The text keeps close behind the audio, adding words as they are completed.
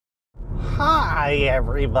Hi,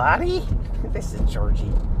 everybody. This is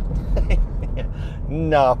Georgie.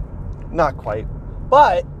 No, not quite.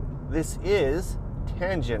 But this is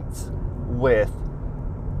Tangents with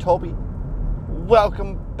Toby.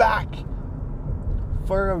 Welcome back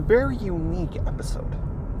for a very unique episode.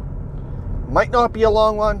 Might not be a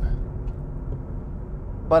long one,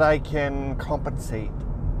 but I can compensate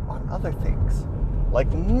on other things,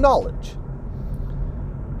 like knowledge.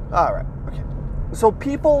 All right, okay. So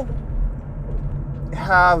people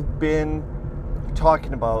have been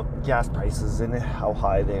talking about gas prices and how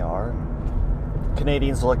high they are.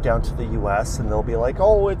 Canadians look down to the US and they'll be like,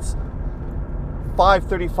 oh, it's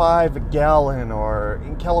 $5.35 a gallon, or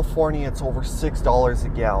in California it's over $6 a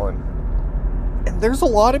gallon. And there's a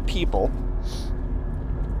lot of people,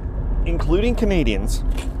 including Canadians,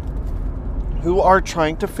 who are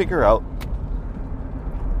trying to figure out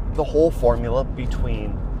the whole formula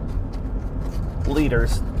between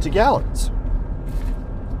liters to gallons.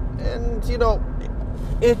 And, you know,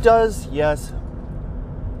 it does, yes,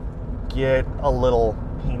 get a little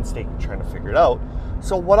painstaking trying to figure it out.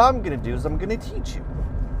 So what I'm going to do is I'm going to teach you.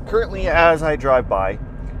 Currently, as I drive by,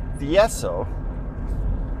 the Esso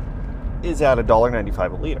is at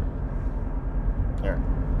 $1.95 a liter. There.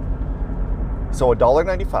 So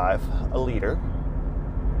 $1.95 a liter.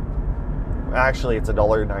 Actually, it's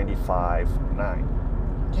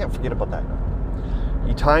 $1.95.9. Can't forget about that.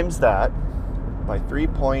 You times that by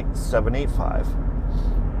 3.785,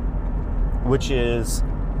 which is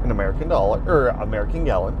an American dollar, or American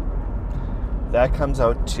gallon. That comes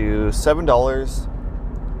out to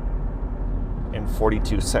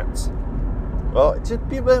 $7.42. Well,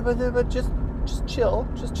 just chill.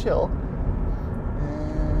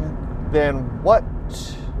 And then what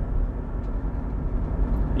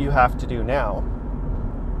you have to do now,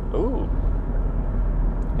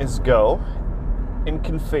 is go and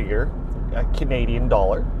configure a Canadian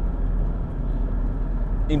dollar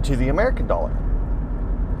into the American dollar.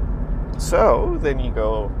 So then you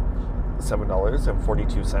go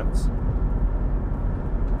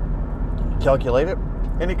 $7.42. Calculate it,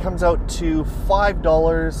 and it comes out to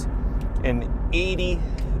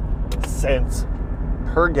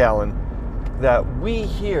 $5.80 per gallon that we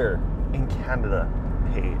here in Canada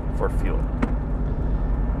pay for fuel.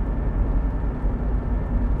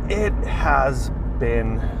 It has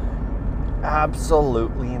been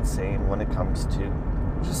absolutely insane when it comes to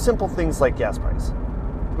just simple things like gas price.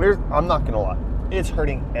 I'm not gonna lie, it's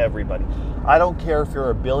hurting everybody. I don't care if you're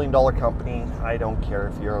a billion-dollar company. I don't care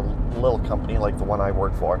if you're a little company like the one I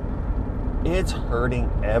work for. It's hurting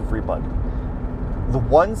everybody. The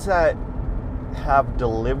ones that have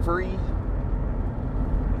delivery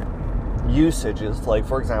usages, like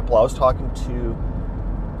for example, I was talking to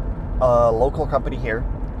a local company here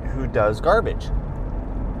who does garbage.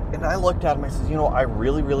 And I looked at him, I said, you know, I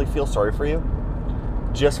really, really feel sorry for you.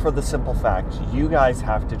 Just for the simple fact, you guys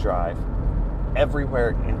have to drive everywhere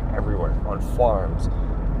and everywhere, on farms,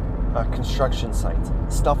 construction sites,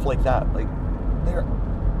 stuff like that. Like,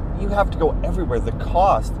 you have to go everywhere. The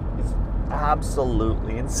cost is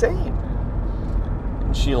absolutely insane.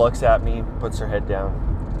 And she looks at me, puts her head down,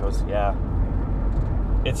 goes, yeah,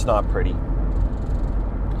 it's not pretty.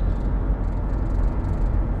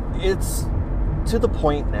 It's to the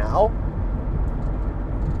point now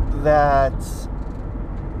that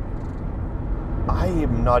I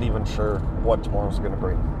am not even sure what tomorrow's going to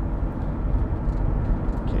bring.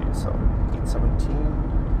 Okay, so 817.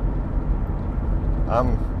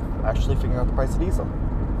 I'm actually figuring out the price of diesel.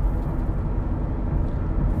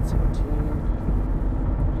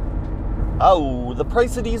 817. Oh, the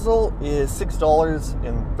price of diesel is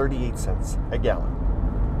 $6.38 a gallon.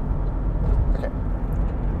 Okay.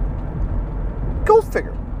 Go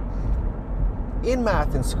figure. In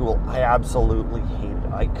math in school, I absolutely hated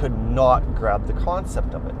it. I could not grab the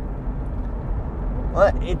concept of it.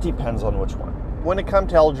 Well, it depends on which one. When it comes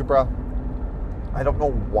to algebra, I don't know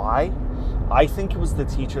why. I think it was the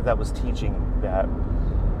teacher that was teaching that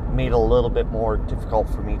made it a little bit more difficult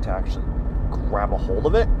for me to actually grab a hold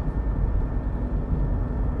of it.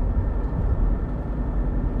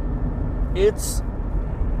 It's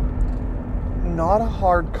not a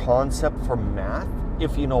hard concept for math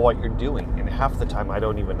if you know what you're doing, and half the time I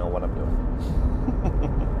don't even know what I'm doing.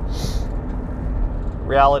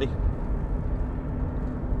 Reality.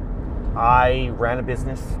 I ran a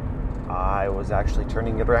business. I was actually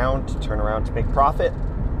turning it around to make profit.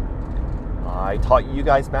 I taught you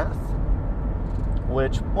guys math,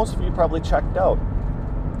 which most of you probably checked out.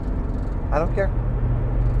 I don't care.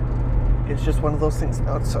 It's just one of those things.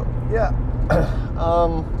 So, yeah.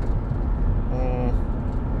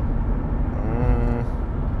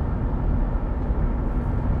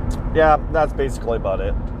 yeah, that's basically about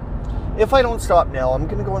it. If I don't stop now, I'm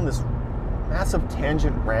going to go on this massive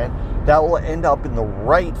tangent rant that will end up in the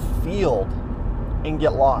right field and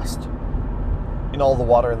get lost in all the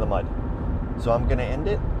water and the mud. So I'm going to end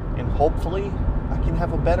it, and hopefully I can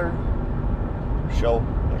have a better show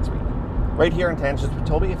next week. Right here on Tangents with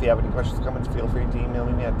Toby. If you have any questions or comments, feel free to email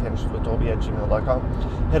me at tangentswithtoby@gmail.com.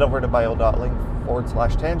 Head over to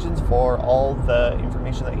bio.link/tangents for all the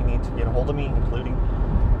information that you need to get a hold of me, including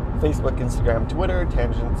Facebook, Instagram, Twitter,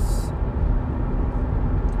 Tangents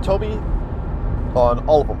Toby, on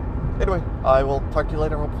all of them. Anyway, I will talk to you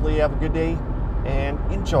later. Hopefully you have a good day and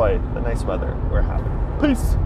enjoy the nice weather we're having. Peace!